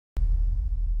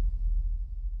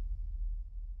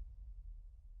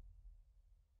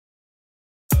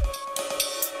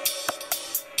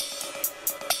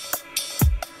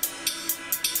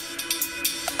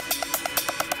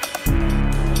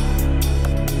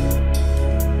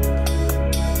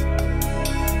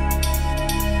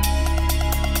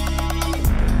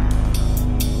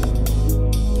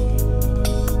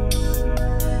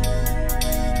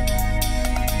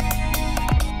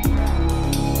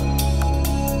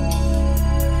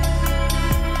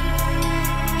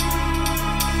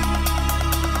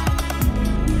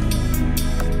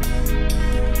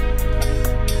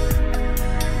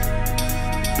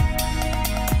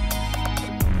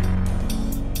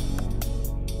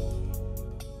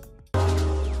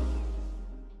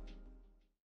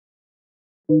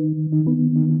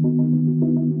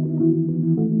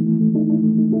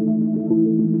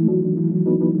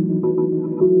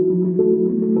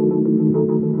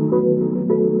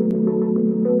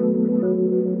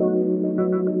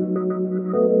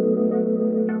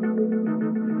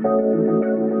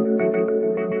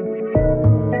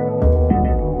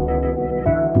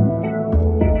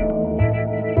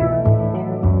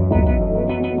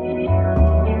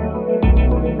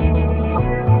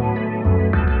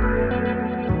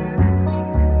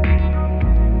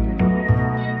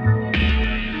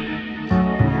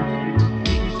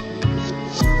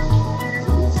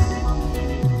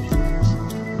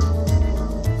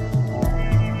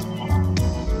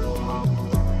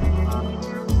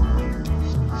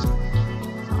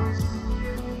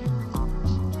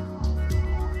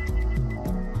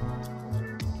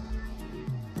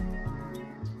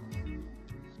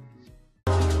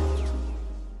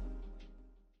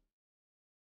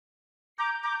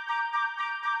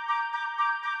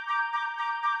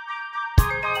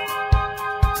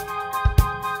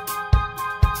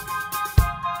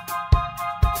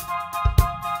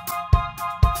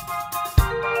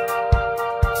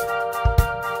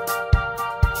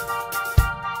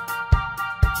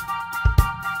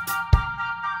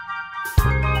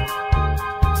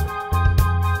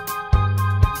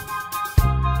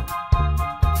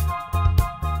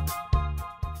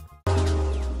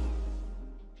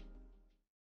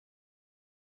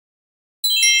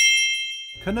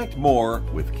Connect more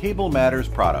with Cable Matters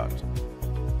product.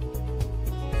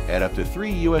 Add up to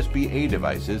 3 USB-A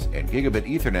devices and gigabit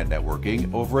Ethernet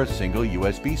networking over a single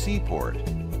USB-C port.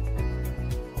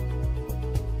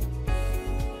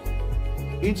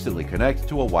 Instantly connect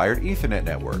to a wired Ethernet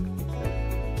network.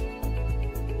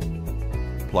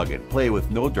 Plug and play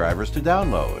with no drivers to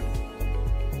download.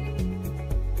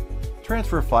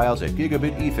 Transfer files at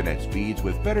gigabit Ethernet speeds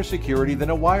with better security than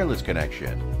a wireless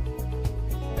connection.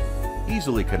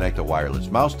 Easily connect a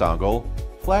wireless mouse dongle,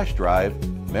 flash drive,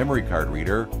 memory card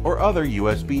reader, or other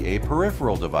USB-A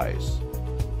peripheral device.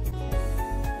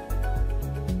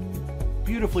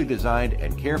 Beautifully designed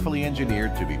and carefully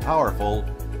engineered to be powerful,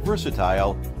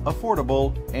 versatile,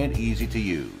 affordable, and easy to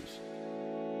use.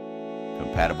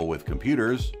 Compatible with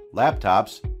computers,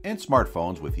 laptops, and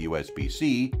smartphones with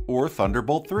USB-C or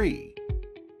Thunderbolt 3.